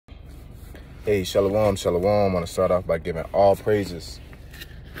Hey, Shalom, Shalom. I want to start off by giving all praises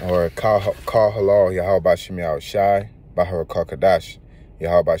or call halal, Yahweh Shem Yahweh Shai, Bahar Kakadash,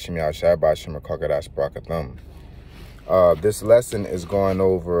 Yahweh Shem Yahweh Shai, Bahar Shem Kakadash, Brakathum. This lesson is going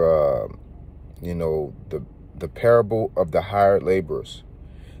over, the parable of the hired laborers.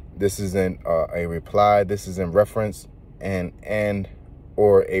 This isn't a reply. This is in reference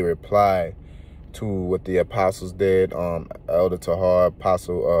or a reply to what the apostles did. Elder Tahar,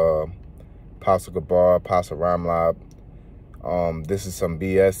 Apostle Gabar, Apostle Ramlab. This is some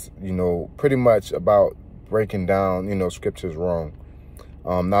BS, pretty much about breaking down, scriptures wrong.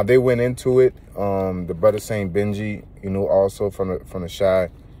 Now they went into it. The brother Saint Benji, also from the Chi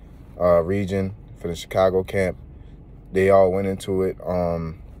region, for the Chicago camp, they all went into it.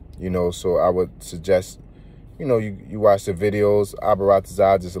 So I would suggest, you watch the videos.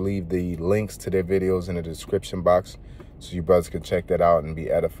 I'll just leave the links to their videos in the description box so you brothers can check that out and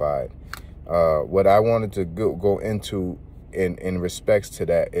be edified. What I wanted to go into in respects to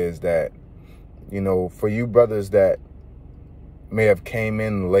that is that, for you brothers that may have came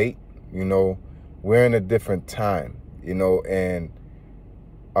in late, we're in a different time, and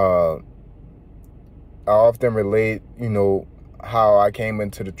I often relate, how I came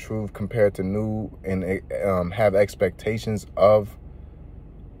into the truth compared to new, and have expectations of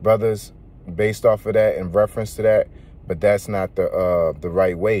brothers based off of that in reference to that. But that's not the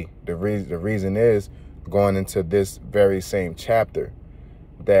right way. The reason is going into this very same chapter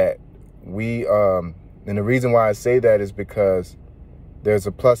that we and the reason why I say that is because there's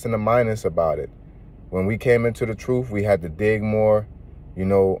a plus and a minus about it. When we came into the truth, we had to dig more.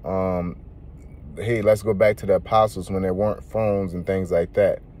 Hey, let's go back to the apostles when there weren't phones and things like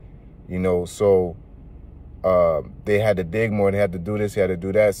that. So they had to dig more. They had to do this. They had to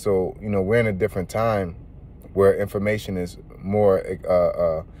do that. So we're in a different time where information is more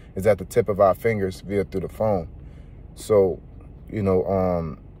is at the tip of our fingers through the phone. So,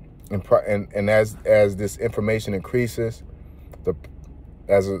 and as this information increases,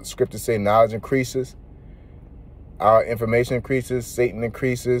 as the scriptures say, knowledge increases, our information increases, Satan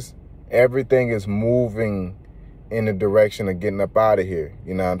increases, everything is moving in the direction of getting up out of here.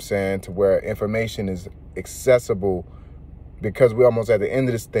 You know what I'm saying? To where information is accessible, because we're almost at the end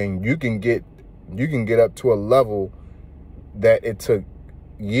of this thing. You can get up to a level that it took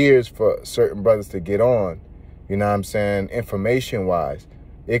years for certain brothers to get on, information wise.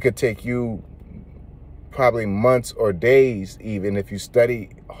 It could take you probably months or days, even if you study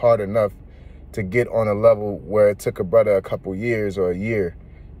hard enough, to get on a level where it took a brother a couple years or a year.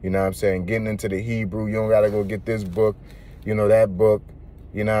 Getting into the Hebrew, you don't got to go get this book, that book,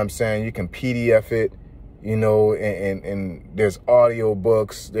 you can PDF it, and there's audio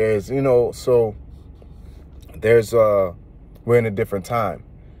books, there's, so there's, we're in a different time.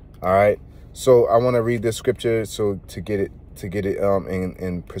 All right. So I want to read this scripture to get it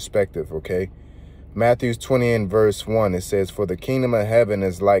in perspective. Okay. Matthew 20 and verse 1, it says, "For the kingdom of heaven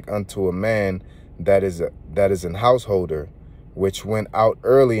is like unto a man that is an householder, which went out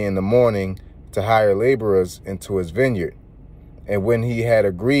early in the morning to hire laborers into his vineyard. And when he had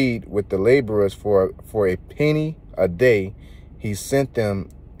agreed with the laborers for a penny a day, he sent them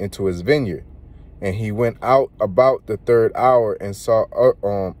into his vineyard. And he went out about the third hour and saw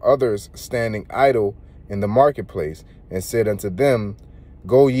others standing idle in the marketplace, and said unto them,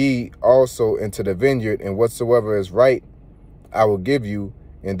 Go ye also into the vineyard, and whatsoever is right I will give you.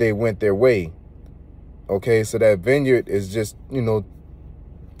 And they went their way." Okay, so that vineyard is just,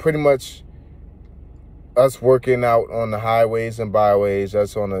 pretty much us working out on the highways and byways,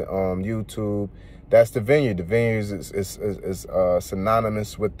 us on the YouTube. That's the vineyard. The vineyard is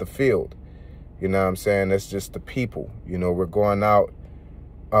synonymous with the field. You know what I'm saying? That's just the people. We're going out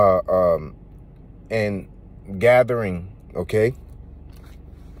and gathering, okay?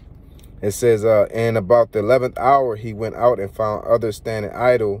 It says, "And about the 11th hour he went out and found others standing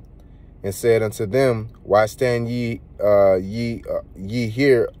idle, and said unto them, Why stand ye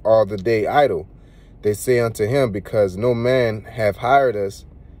here all the day idle? They say unto him, Because no man hath hired us.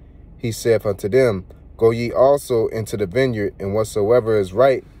 He saith unto them, Go ye also into the vineyard, and whatsoever is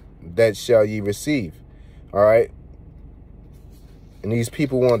right, that shall ye receive." All right. And these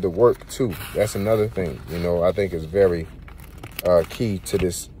people wanted to work too. That's another thing, I think is very key to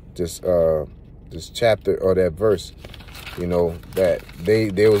this chapter or that verse, that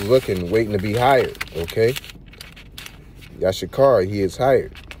they was waiting to be hired. Okay. Yashikar, he is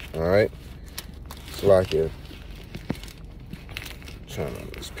hired. All right. It's like this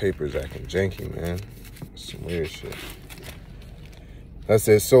paper's acting janky, man. Some weird shit. That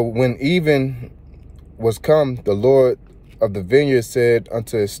says, "So when even was come, the Lord of the vineyard said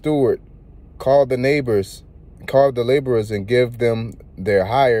unto his steward, call the laborers and give them their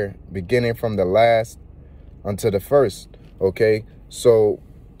hire, beginning from the last unto the first. Okay, so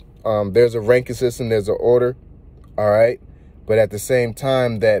there's a ranking system, there's an order, all right? But at the same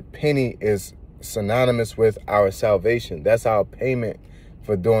time, that penny is synonymous with our salvation. That's our payment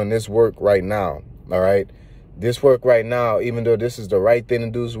for doing this work right now, all right? This work right now, even though this is the right thing to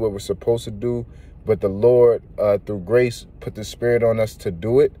do, is what we're supposed to do, but the Lord, through grace, put the Spirit on us to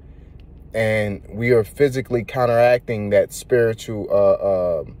do it, and we are physically counteracting that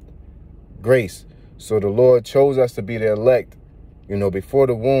spiritual grace. So the Lord chose us to be the elect, you know, before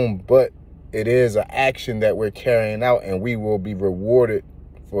the womb, but it is an action that we're carrying out, and we will be rewarded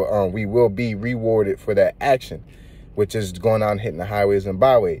for that action, which is going out and hitting the highways and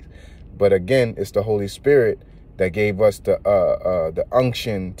byways. But again, it's the Holy Spirit that gave us the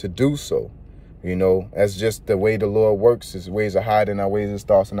unction to do so. You know, that's just the way the Lord works. His ways are higher than our ways, his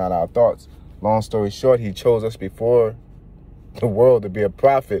thoughts are not our thoughts. Long story short, he chose us before the world to be a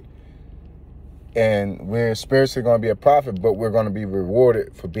prophet. And we're spiritually going to be a prophet, but we're going to be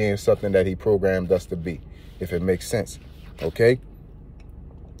rewarded for being something that he programmed us to be, if it makes sense. Okay?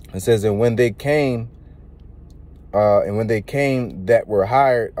 It says, and when they came that were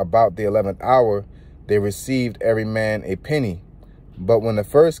hired about the 11th hour, they received every man a penny. But when the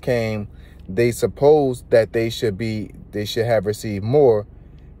first came, they supposed that they should have received more,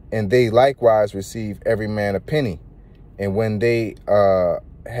 and they likewise received every man a penny. And when they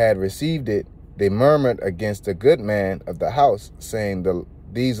had received it, they murmured against the good man of the house, saying,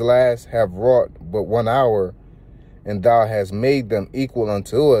 these last have wrought but 1 hour, and thou hast made them equal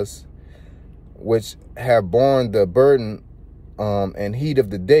unto us, which have borne the burden and heat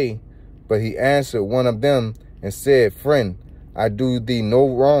of the day. But he answered one of them and said, friend, I do thee no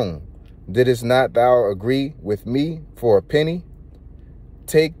wrong. Didst not thou agree with me for a penny?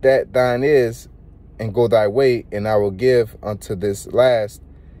 Take that thine is, and go thy way, and I will give unto this last,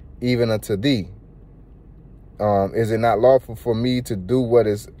 even unto thee. Is it not lawful for me to do what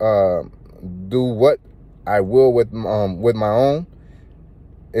I will with my own?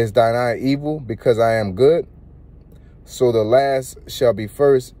 Is thine eye evil because I am good? So the last shall be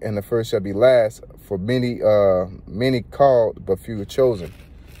first, and the first shall be last. For many called, but few chosen.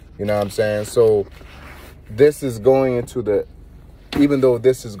 You know what I'm saying? So this is going into even though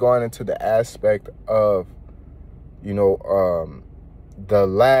this is going into the aspect of, you know,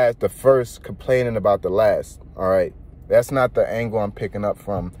 the first complaining about the last. All right, that's not the angle I'm picking up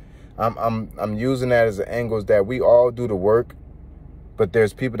from. I'm using that as an angle that we all do the work, but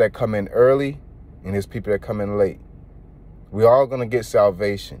there's people that come in early and there's people that come in late. We all gonna get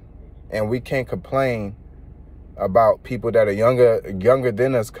salvation, and we can't complain about people that are younger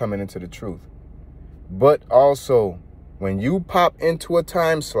than us coming into the truth. But also, when you pop into a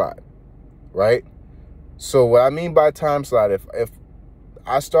time slot, right? So what I mean by time slot, if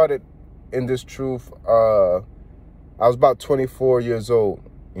I started in this truth, I was about 24 years old.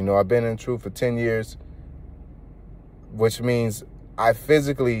 You know, I've been in truth for 10 years, which means I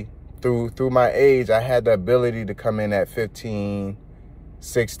physically, through my age, I had the ability to come in at 15,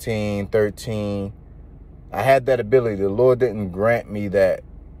 16, 13. I had that ability. The Lord didn't grant me that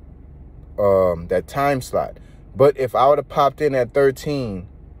time slot. But if I would have popped in at 13,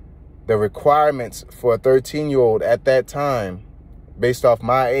 the requirements for a 13-year-old at that time, based off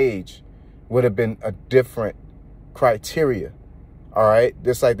my age, would have been a different criteria. All right.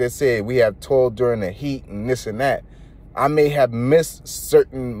 Just like they said, we have toiled during the heat and this and that. I may have missed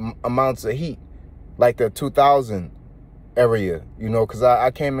certain amounts of heat, like the 2000 area, you know, because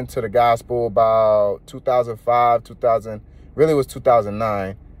I came into the gospel about 2005, really was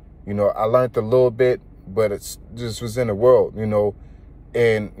 2009. You know, I learned a little bit, but it's just was in the world, you know,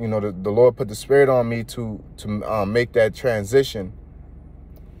 and, you know, the Lord put the Spirit on me to make that transition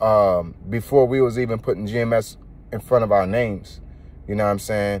before we was even putting GMS in front of our names. You know what I'm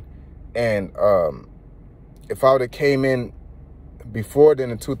saying? And if I would have came in before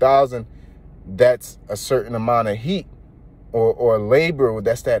then in 2000, that's a certain amount of heat or labor.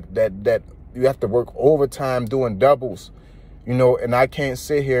 That's that you have to work overtime doing doubles, you know, and I can't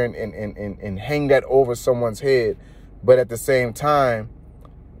sit here and hang that over someone's head. But at the same time,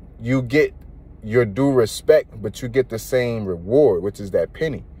 you get your due respect, but you get the same reward, which is that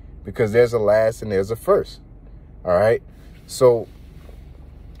penny, because there's a last and there's a first. All right. So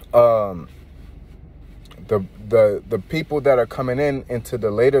the people that are coming into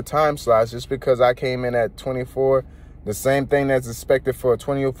the later time slots, just because I came in at 24, the same thing that's expected for a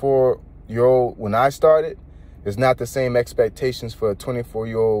 24-year-old when I started is not the same expectations for a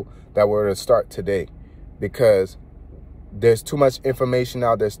 24-year-old that were to start today, because There's too much information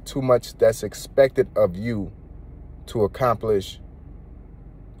out. There's too much that's expected of you to accomplish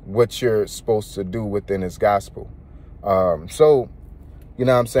what you're supposed to do within his gospel. So, you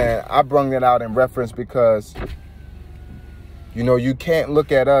know what I'm saying? I brung that out in reference because, you know, you can't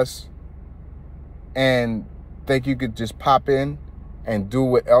look at us and think you could just pop in and do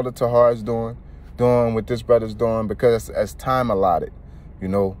what Elder Tahar is doing what this brother's doing, because as time allotted. You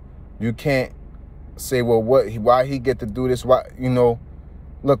know, you can't say, well, why he get to do this? Why, you know,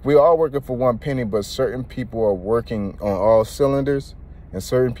 look, we're all working for one penny, but certain people are working on all cylinders and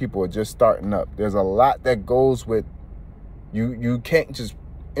certain people are just starting up. There's a lot that goes with you. You can't just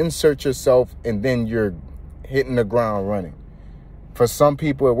insert yourself and then you're hitting the ground running. For some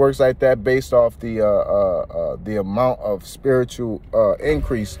people, it works like that based off the amount of spiritual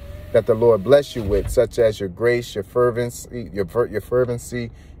increase that the Lord bless you with, such as your grace, your fervency, your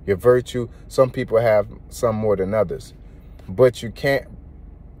virtue. Some people have some more than others, but you can't.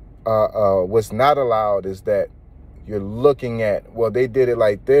 What's not allowed is that you're looking at, well, they did it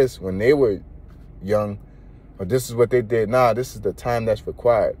like this when they were young, or this is what they did. Nah, this is the time that's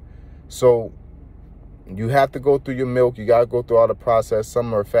required. So you have to go through your milk. You got to go through all the process.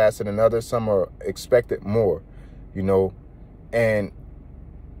 Some are faster than others. Some are expected more, you know, and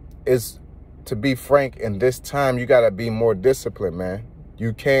it's, to be frank, in this time, you got to be more disciplined, man.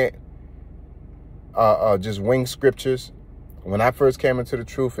 You can't just wing scriptures. When I first came into the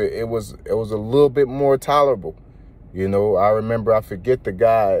truth, it was a little bit more tolerable. You know, I remember, I forget the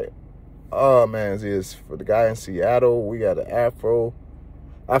guy. Oh, man, it's for the guy in Seattle. We got an afro.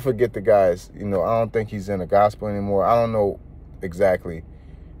 I forget the guys. You know, I don't think he's in the gospel anymore. I don't know exactly.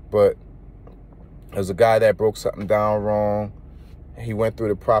 But there's a guy that broke something down wrong. He went through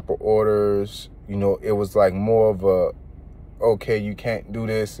the proper orders. You know, it was like more of a, okay, you can't do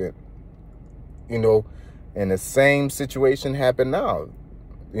this. And, you know, and the same situation happened now.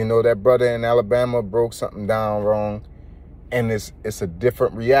 You know, that brother in Alabama broke something down wrong. And it's a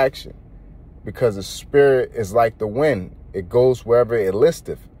different reaction, because the spirit is like the wind. It goes wherever it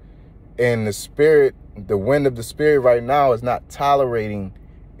listeth. And the spirit, the wind of the spirit right now is not tolerating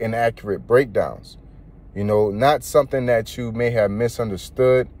inaccurate breakdowns. You know, not something that you may have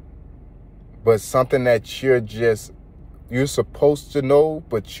misunderstood, but something that you're supposed to know,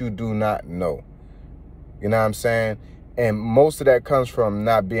 but you do not know. You know what I'm saying? And most of that comes from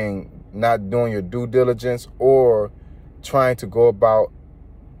not doing your due diligence, or trying to go about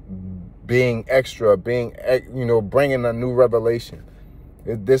being extra, bringing a new revelation.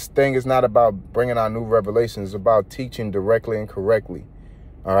 This thing is not about bringing out new revelation. It's about teaching directly and correctly.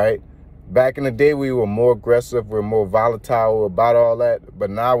 All right. Back in the day, we were more aggressive. We're more volatile about all that. But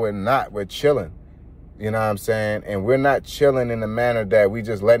now we're not. We're chilling. You know what I'm saying? And we're not chilling in the manner that we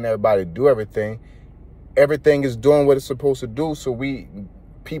just letting everybody do everything. Everything is doing what it's supposed to do. So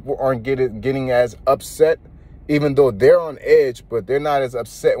people aren't getting as upset, even though they're on edge, but they're not as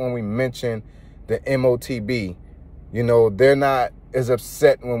upset when we mention the MOTB. You know, they're not as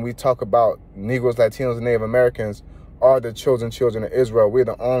upset when we talk about Negroes, Latinos, and Native Americans are the children of Israel. We're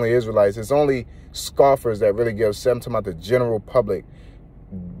the only Israelites. It's only scoffers that really give upset. I'm talking about the general public.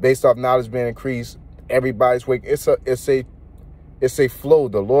 Based off knowledge being increased, everybody's wake. It's a flow.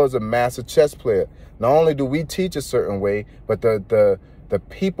 The Lord's a master chess player. Not only do we teach a certain way, but the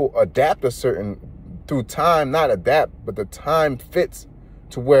people adapt a certain through time, not adapt, but the time fits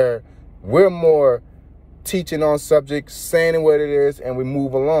to where we're more teaching on subjects, saying what it is, and we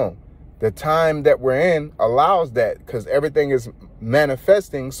move along. The time that we're in allows that, because everything is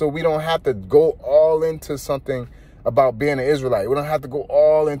manifesting, so we don't have to go all into something about being an Israelite. We don't have to go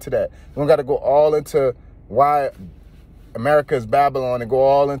all into that. We don't got to go all into why America is Babylon and go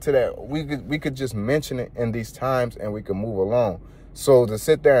all into that. We could just mention it in these times and we can move along. So to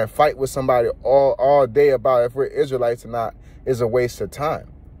sit there and fight with somebody all day about if we're Israelites or not is a waste of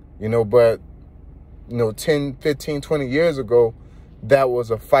time. You know, but, 10, 15, 20 years ago, that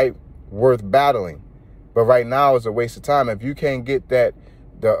was a fight worth battling. But right now it's a waste of time. If you can't get that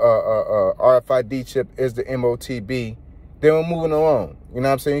the RFID chip is the MOTB, then we're moving along. You know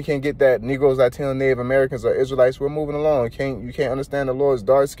what I'm saying? You can't get that Negroes, Latinos, Native Americans, or Israelites. We're moving along. You can't understand the Lord's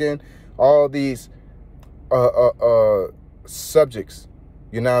dark skin. All these subjects.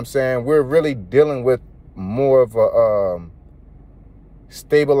 You know what I'm saying? We're really dealing with more of a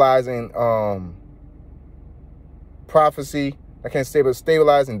stabilizing prophecy. I can't say, but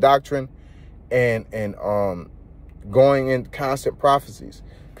stabilizing doctrine and going in constant prophecies.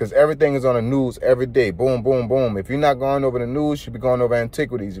 Because everything is on the news every day. Boom, boom, boom. If you're not going over the news, you should be going over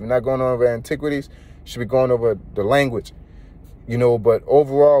antiquities. If you're not going over antiquities, you should be going over the language. But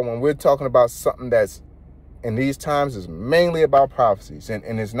overall, when we're talking about something that's in these times is mainly about prophecies,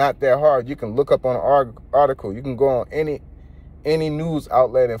 and it's not that hard. You can look up on an article. You can go on any news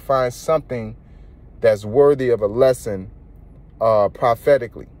outlet and find something that's worthy of a lesson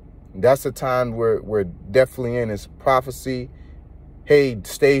prophetically. That's the time we're definitely in, is prophecy. Hey,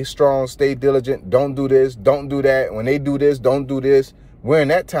 stay strong, stay diligent. Don't do this, don't do that. When they do this, don't do this. We're in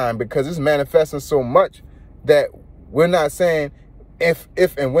that time because it's manifesting so much that we're not saying if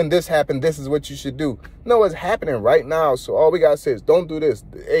and when this happened, this is what you should do. No, it's happening right now. So all we got to say is don't do this.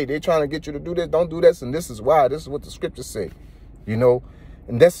 Hey, they're trying to get you to do this. Don't do this. And this is why. This is what the scriptures say, you know,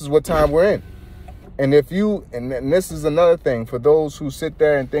 and this is what time we're in. And if you, and this is another thing for those who sit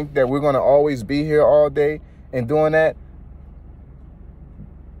there and think that we're going to always be here all day and doing that,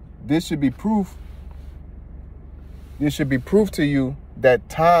 this should be proof. This should be proof to you that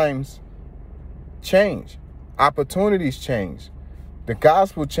times change, opportunities change, the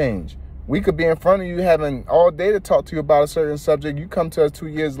gospel change. We could be in front of you having all day to talk to you about a certain subject. You come to us 2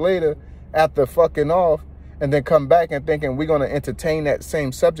 years later after fucking off, and then come back and thinking we're going to entertain that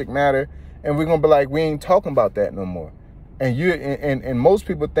same subject matter, and we're going to be like, we ain't talking about that no more. And and most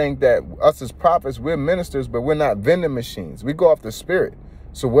people think that us as prophets, we're ministers, but we're not vending machines. We go off the spirit.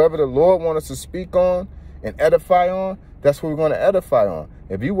 So wherever the Lord wants us to speak on and edify on, that's what we're going to edify on.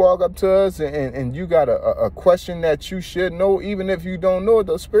 If you walk up to us and you got a question that you should know, even if you don't know it,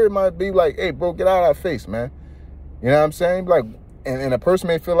 the spirit might be like, hey, bro, get out of our face, man. You know what I'm saying? Like, and a person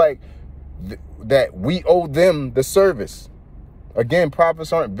may feel like that we owe them the service. Again,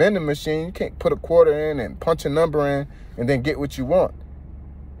 prophets aren't vending machines. You can't put a quarter in and punch a number in and then get what you want.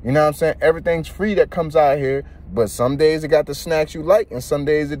 You know what I'm saying? Everything's free that comes out here, but some days it got the snacks you like and some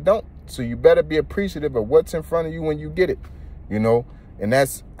days it don't. So you better be appreciative of what's in front of you when you get it, you know? And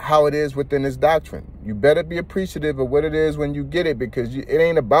that's how it is within this doctrine. You better be appreciative of what it is when you get it, because it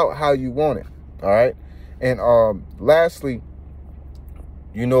ain't about how you want it, all right? And lastly,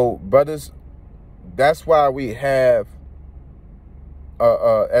 you know, brothers, that's why we have,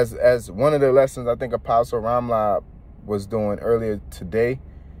 as one of the lessons I think Apostle Ramla was doing earlier today,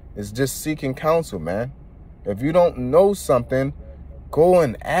 is just seeking counsel, man. If you don't know something, go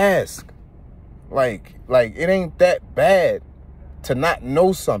and ask. Like it ain't that bad to not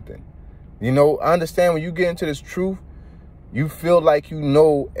know something. You know, I understand when you get into this truth, you feel like you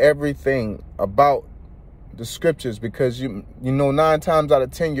know everything about the scriptures, because you know 9 times out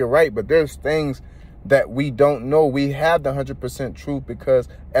of 10 you're right, but there's things that we don't know. We have the 100% truth because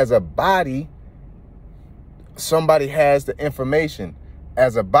as a body, somebody has the information.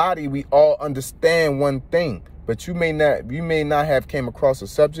 As a body, we all understand one thing, but you may not have came across a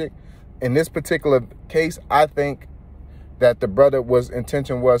subject. In this particular case, I think that the brother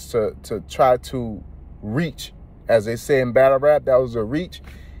intention was to try to reach, as they say in battle rap, that was a reach.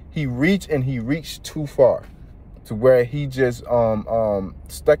 He reached, and he reached too far to where he just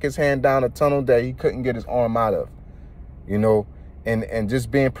stuck his hand down a tunnel that he couldn't get his arm out of, you know, and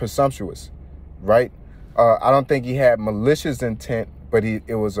just being presumptuous, right? I don't think he had malicious intent, but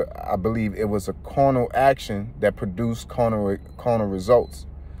I believe it was a carnal action that produced carnal results.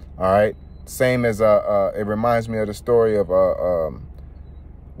 All right. Same as it reminds me of the story of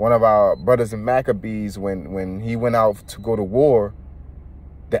one of our brothers in Maccabees when he went out to go to war.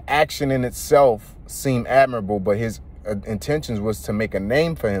 The action in itself seemed admirable, but his intentions was to make a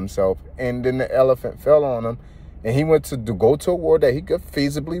name for himself. And then the elephant fell on him, and he went to go to a war that he could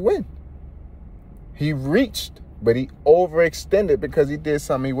feasibly win. He reached, but he overextended because he did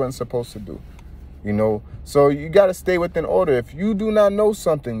something he wasn't supposed to do. You know, so you got to stay within order. If you do not know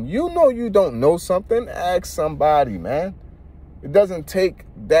something, you know you don't know something, ask somebody, man. It doesn't take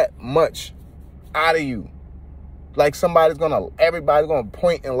that much out of you. Like everybody's going to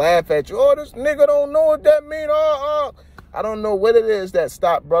point and laugh at you. Oh, this nigga don't know what that mean. I don't know what it is that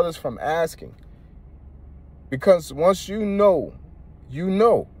stopped brothers from asking. Because once you know,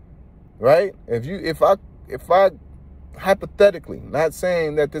 right? If I hypothetically, not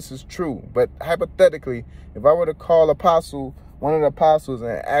saying that this is true, but hypothetically, if I were to call one of the apostles,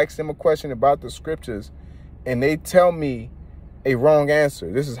 and ask them a question about the scriptures, and they tell me a wrong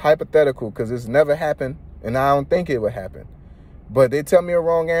answer, this is hypothetical because it's never happened, and I don't think it would happen, but they tell me a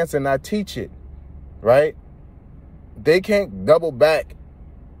wrong answer and I teach it, right? They can't double back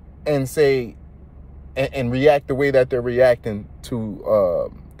and say and react the way that they're reacting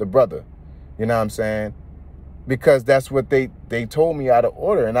to the brother. You know what I'm saying? Because that's what they told me out of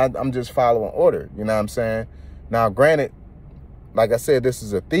order, and I'm just following order. You know what I'm saying? Now, granted, like I said, this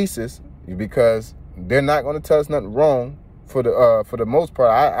is a thesis because they're not going to tell us nothing wrong for the most part.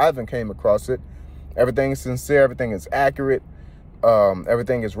 I haven't came across it. Everything is sincere. Everything is accurate.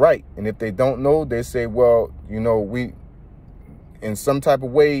 everything is right. And if they don't know, they say, well, you know, we, in some type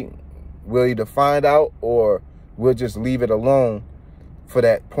of way, we'll either find out or we'll just leave it alone for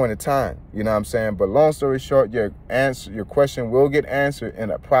that point of time. You know what I'm saying? But long story short, your question will get answered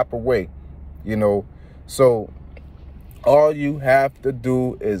in a proper way, you know. So all you have to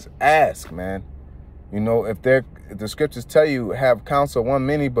do is ask, man. You know, if the scriptures tell you have counsel one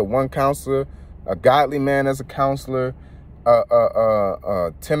many, but one counselor, a godly man as a counselor.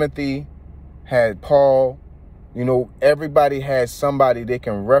 Timothy had Paul. You know, everybody has somebody they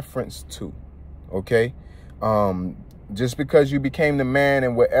can reference to. Okay. Just because you became the man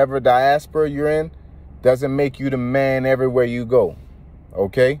in whatever diaspora you're in doesn't make you the man everywhere you go.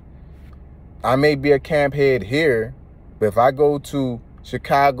 Okay. I may be a camp head here, but if I go to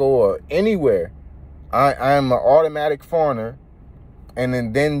Chicago or anywhere, I am an automatic foreigner.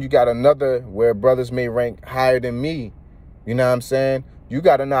 And then you got another where brothers may rank higher than me. You know what I'm saying? You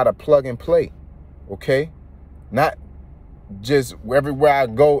got to know how to plug and play. Okay. Not just everywhere I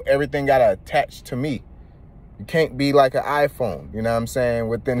go, everything got to attach to me. You can't be like an iPhone, you know what I'm saying,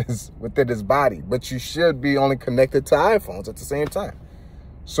 within his body. But you should be only connected to iPhones at the same time.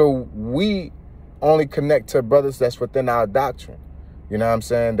 So we only connect to brothers that's within our doctrine. You know what I'm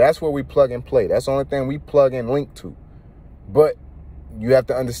saying? That's where we plug and play. That's the only thing we plug and link to. But you have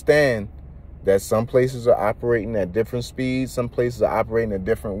to understand that some places are operating at different speeds. Some places are operating a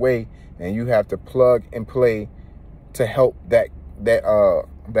different way. And you have to plug and play to help that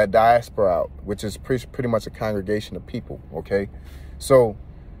diaspora out, which is pretty much a congregation of people. Okay. So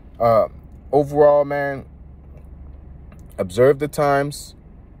overall, man, observe the times.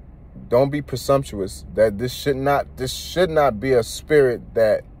 Don't be presumptuous. That this should not be a spirit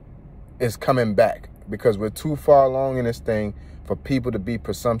that is coming back, because we're too far along in this thing for people to be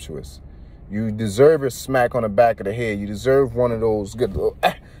presumptuous. You deserve a smack on the back of the head. You deserve one of those good little,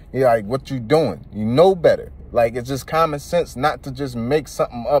 you're like, what you doing? You know better. Like, it's just common sense not to just make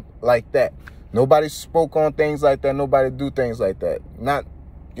something up like that. Nobody spoke on things like that. Nobody do things like that. Not,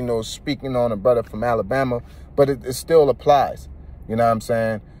 you know, speaking on a brother from Alabama, but it still applies. You know what I'm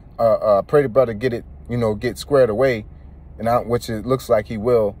saying? Pray the brother get it, you know, get squared away, and which it looks like he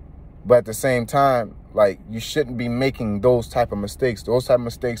will. But at the same time, like, you shouldn't be making those type of mistakes. Those type of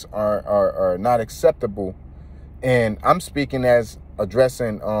mistakes are not acceptable. And I'm speaking as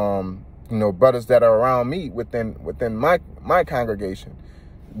addressing, you know, brothers that are around me within my congregation,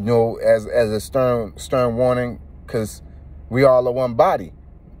 you know, as a stern warning, because we all are one body.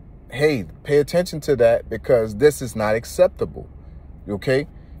 Hey, pay attention to that, because this is not acceptable. Okay.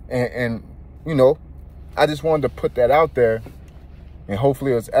 And you know, I just wanted to put that out there, and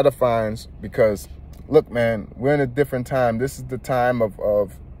hopefully it's edifying, because look, man, we're in a different time. This is the time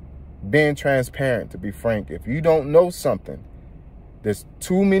of being transparent, to be frank. If you don't know something, there's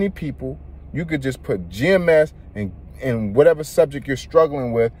too many people. You could just put GMS in whatever subject you're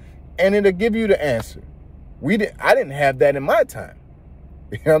struggling with, and it'll give you the answer. I didn't have that in my time.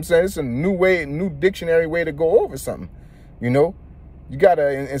 You know what I'm saying? It's a new dictionary way to go over something. You know, you got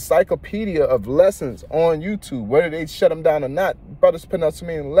an encyclopedia of lessons on YouTube, whether they shut them down or not. Brothers putting out so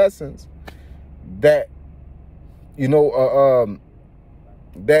many lessons that, you know,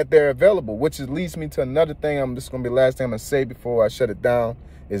 that they're available, which leads me to another thing. I'm just going to be the last thing I'm going to say before I shut it down,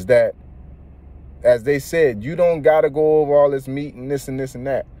 is that, as they said, you don't got to go over all this meat and this and this and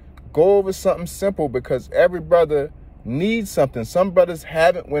that. Go over something simple, because every brother needs something. Some brothers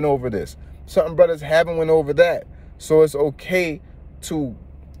haven't went over this. Some brothers haven't went over that. So it's okay to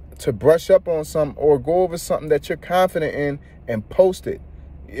brush up on something, or go over something that you're confident in and post it.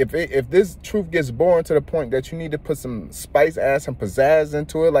 If this truth gets boring to the point that you need to put some spice, add some pizzazz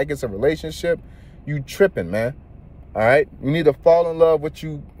into it, like it's a relationship, you tripping, man. All right. You need to fall in love with what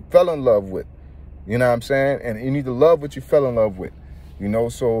you fell in love with. You know what I'm saying? And you need to love what you fell in love with. You know,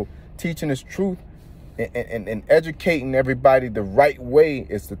 so teaching this truth and educating everybody the right way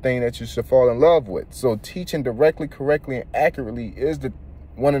is the thing that you should fall in love with. So teaching directly, correctly, and accurately is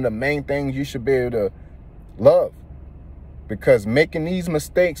one of the main things you should be able to love. Because making these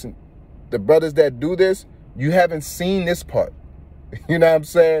mistakes, and the brothers that do this, you haven't seen this part. You know what I'm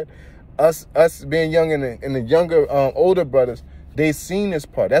saying? Us being young and the younger, older brothers, they've seen this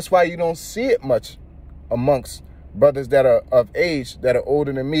part. That's why you don't see it much amongst brothers that are of age, that are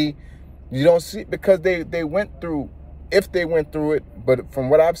older than me. You don't see it because they went through, if they went through it. But from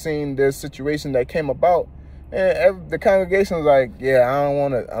what I've seen, there's situations that came about, and the congregation's like, yeah, I don't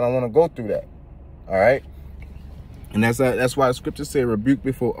want to go through that. All right. And that's why the scriptures say rebuke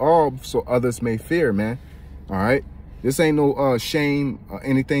before all, so others may fear, man. All right. This ain't no shame or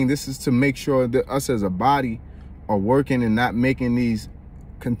anything. This is to make sure that us as a body are working and not making these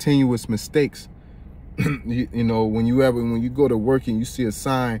continuous mistakes. You know, when you go to work and you see a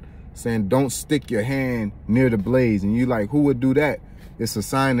sign saying don't stick your hand near the blaze, and you like, who would do that? It's a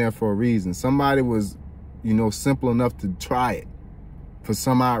sign there for a reason. Somebody was, you know, simple enough to try it for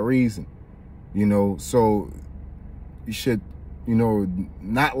some odd reason, you know. So you should, you know,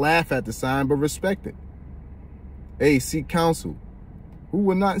 not laugh at the sign, but respect it. Hey, seek counsel. Who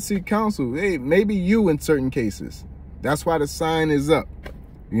would not seek counsel? Hey, maybe you in certain cases. That's why the sign is up,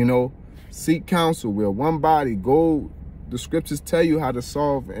 you know. Seek counsel. We're one body. Go. The scriptures tell you how to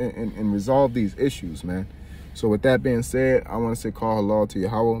solve and resolve these issues, man. So with that being said, I want to say call halal to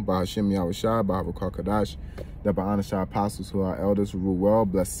Yahweh, by Hashem Yahweh Shai, by Havakar Kadash, that by honor Shai apostles who are elders who rule well,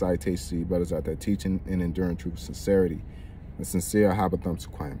 blessed citation to you brothers out there teaching and enduring truth with sincerity. A sincere Habatham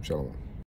Suquayim. Shalom.